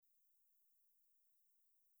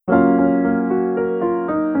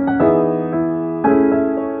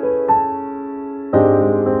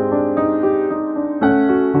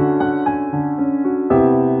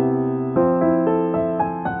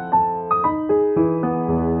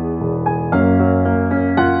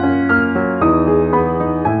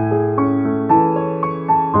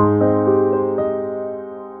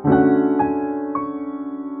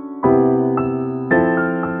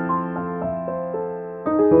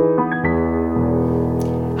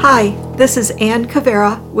Hi, this is Ann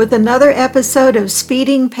Cavera with another episode of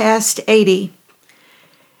Speeding Past 80.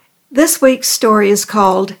 This week's story is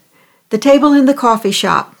called The Table in the Coffee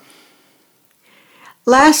Shop.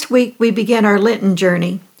 Last week we began our Lenten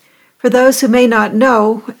journey. For those who may not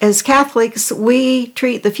know, as Catholics, we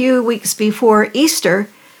treat the few weeks before Easter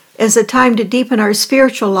as a time to deepen our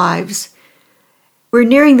spiritual lives. We're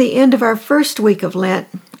nearing the end of our first week of Lent,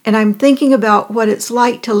 and I'm thinking about what it's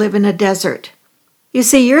like to live in a desert. You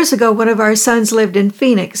see, years ago, one of our sons lived in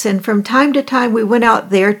Phoenix, and from time to time we went out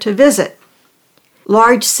there to visit.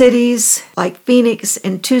 Large cities like Phoenix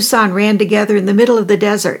and Tucson ran together in the middle of the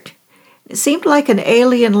desert. It seemed like an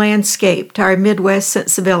alien landscape to our Midwest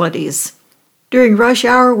sensibilities. During rush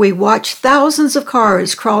hour, we watched thousands of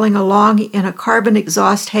cars crawling along in a carbon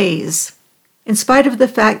exhaust haze. In spite of the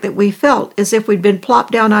fact that we felt as if we'd been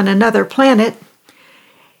plopped down on another planet,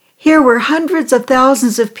 here were hundreds of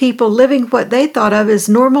thousands of people living what they thought of as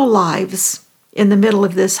normal lives in the middle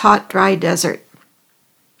of this hot, dry desert.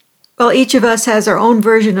 Well, each of us has our own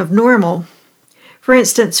version of normal. For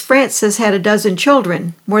instance, Frances had a dozen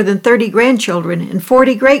children, more than 30 grandchildren, and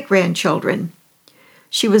 40 great-grandchildren.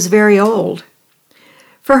 She was very old.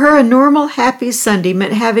 For her, a normal, happy Sunday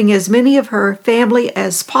meant having as many of her family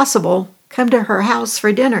as possible come to her house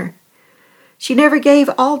for dinner. She never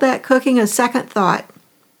gave all that cooking a second thought.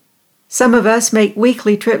 Some of us make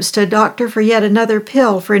weekly trips to a doctor for yet another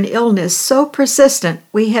pill for an illness so persistent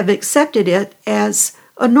we have accepted it as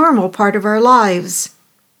a normal part of our lives.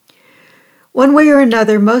 One way or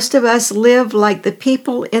another, most of us live like the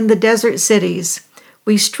people in the desert cities.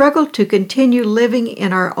 We struggle to continue living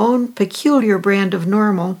in our own peculiar brand of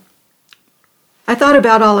normal. I thought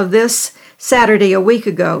about all of this Saturday a week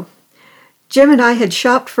ago. Jim and I had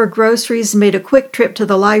shopped for groceries and made a quick trip to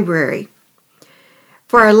the library.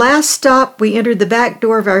 For our last stop, we entered the back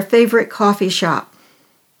door of our favorite coffee shop.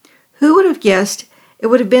 Who would have guessed it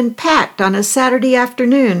would have been packed on a Saturday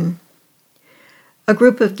afternoon? A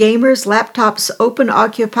group of gamers, laptops open,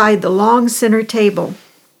 occupied the long center table.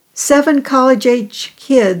 7 college-age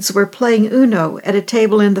kids were playing Uno at a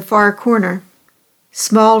table in the far corner.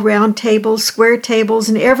 Small round tables, square tables,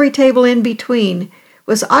 and every table in between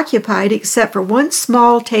was occupied except for one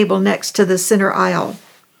small table next to the center aisle.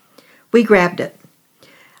 We grabbed it.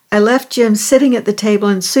 I left Jim sitting at the table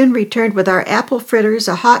and soon returned with our apple fritters,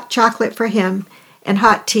 a hot chocolate for him, and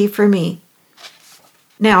hot tea for me.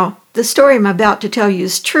 Now, the story I'm about to tell you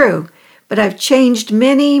is true, but I've changed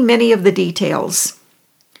many of the details.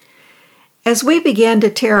 As we began to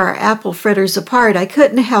tear our apple fritters apart, I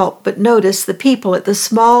couldn't help but notice the people at the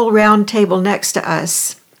small round table next to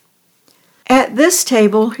us. At this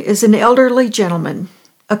table is an elderly gentleman.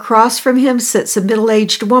 Across from him sits a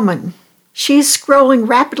middle-aged woman. She's scrolling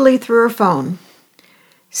rapidly through her phone.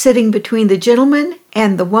 Sitting between the gentleman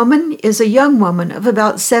and the woman is a young woman of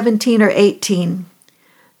about 17 or 18.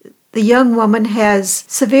 The young woman has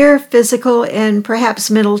severe physical and perhaps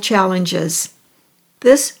mental challenges.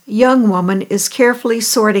 This young woman is carefully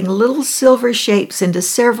sorting little silver shapes into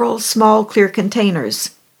several small clear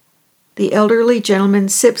containers. The elderly gentleman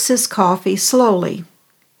sips his coffee slowly,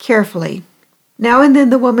 carefully. Now and then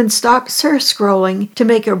the woman stops her scrolling to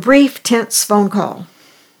make a brief, tense phone call.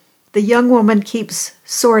 The young woman keeps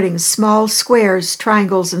sorting small squares,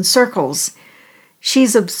 triangles, and circles.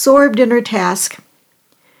 She's absorbed in her task.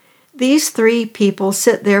 These 3 people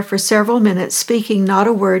sit there for several minutes, speaking not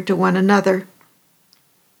a word to one another.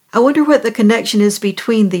 I wonder what the connection is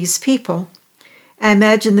between these people. I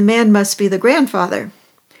imagine the man must be the grandfather.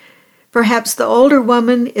 Perhaps the older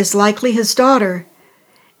woman is likely his daughter,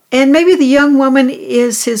 and maybe the young woman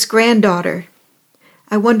is his granddaughter.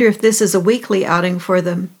 I wonder if this is a weekly outing for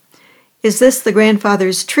them. Is this the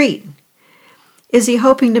grandfather's treat? Is he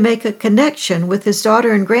hoping to make a connection with his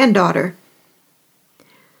daughter and granddaughter?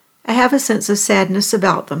 I have a sense of sadness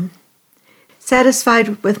about them.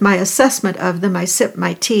 Satisfied with my assessment of them, I sip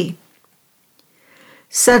my tea.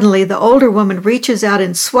 Suddenly, the older woman reaches out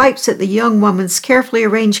and swipes at the young woman's carefully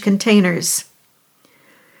arranged containers.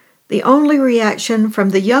 The only reaction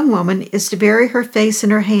from the young woman is to bury her face in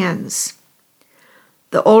her hands.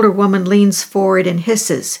 The older woman leans forward and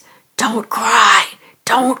hisses, "Don't cry!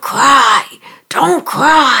 Don't cry! Don't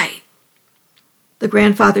cry!" The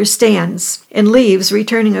grandfather stands and leaves,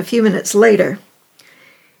 returning a few minutes later.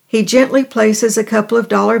 He gently places a couple of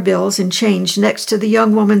dollar bills and change next to the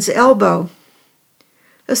young woman's elbow.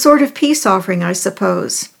 A sort of peace offering, I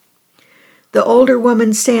suppose. The older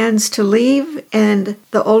woman stands to leave, and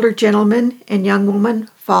the older gentleman and young woman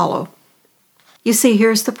follow. You see,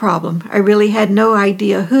 here's the problem. I really had no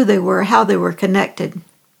idea who they were, how they were connected.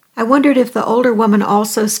 I wondered if the older woman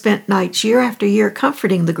also spent nights year after year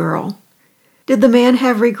comforting the girl. Did the man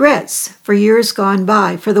have regrets for years gone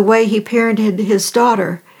by for the way he parented his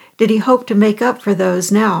daughter? Did he hope to make up for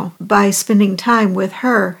those now by spending time with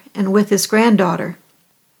her and with his granddaughter?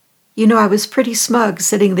 I was pretty smug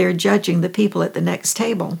sitting there judging the people at the next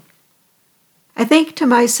table. I think to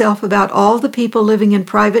myself about all the people living in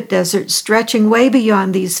private deserts stretching way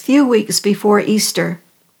beyond these few weeks before Easter.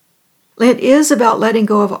 Lent is about letting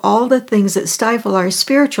go of all the things that stifle our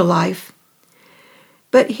spiritual life.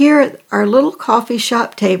 But here at our little coffee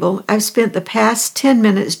shop table, I've spent the past 10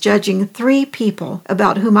 minutes judging 3 people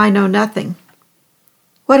about whom I know nothing.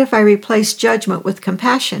 What if I replace judgment with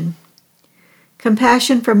compassion?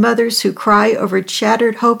 Compassion for mothers who cry over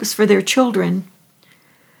shattered hopes for their children.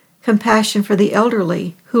 Compassion for the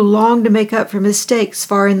elderly who long to make up for mistakes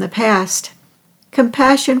far in the past.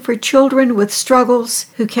 Compassion for children with struggles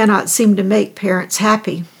who cannot seem to make parents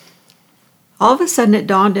happy. All of a sudden it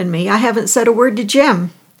dawned on me I haven't said a word to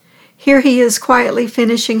Jim. Here he is quietly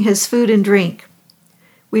finishing his food and drink.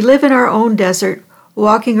 We live in our own desert,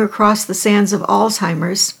 walking across the sands of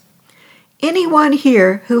Alzheimer's. Anyone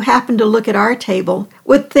here who happened to look at our table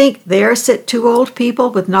would think there sit 2 old people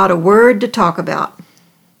with not a word to talk about.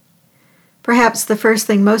 Perhaps the first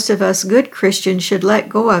thing most of us good Christians should let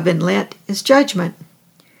go of in Lent is judgment.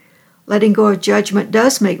 Letting go of judgment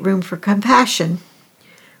does make room for compassion.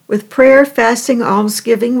 With prayer, fasting,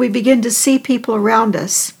 almsgiving, we begin to see people around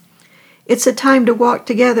us. It's a time to walk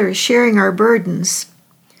together, sharing our burdens.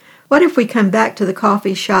 What if we come back to the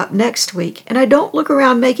coffee shop next week and I don't look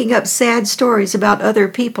around making up sad stories about other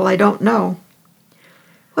people I don't know?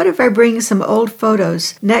 What if I bring some old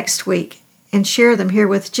photos next week and share them here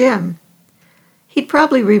with Jim? He'd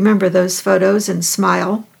probably remember those photos and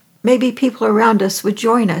smile. Maybe people around us would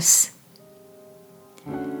join us.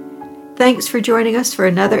 Thanks for joining us for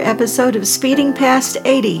another episode of Speeding Past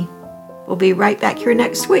 80. We'll be right back here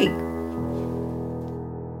next week.